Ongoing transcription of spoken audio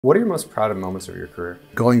What are your most proud moments of your career?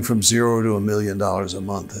 Going from $0 to $1 million a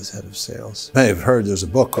month as head of sales. You may have heard there's a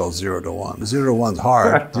book called 0 to 1. 0 to 1's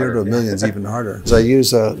hard. 0 to $1 million is even harder. So I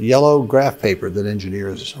use a yellow graph paper that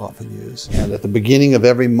engineers often use. And at the beginning of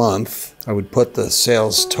every month, I would put the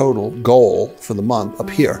sales total goal for the month up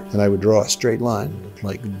here. And I would draw a straight line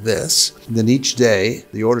like this. And then each day,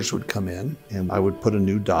 the orders would come in and I would put a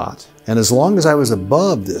new dot. And as long as I was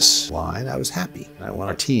above this line, I was happy. And when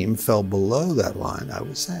our team fell below that line, I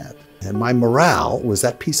was sad. And my morale was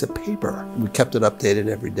that piece of paper. We kept it updated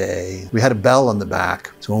every day. We had a bell on the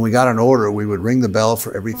back. So when we got an order, we would ring the bell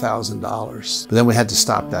for every $1,000. But then we had to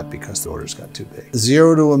stop that because the orders got too big.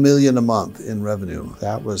 0 to $1 million a month in revenue.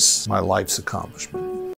 That was my life's accomplishment.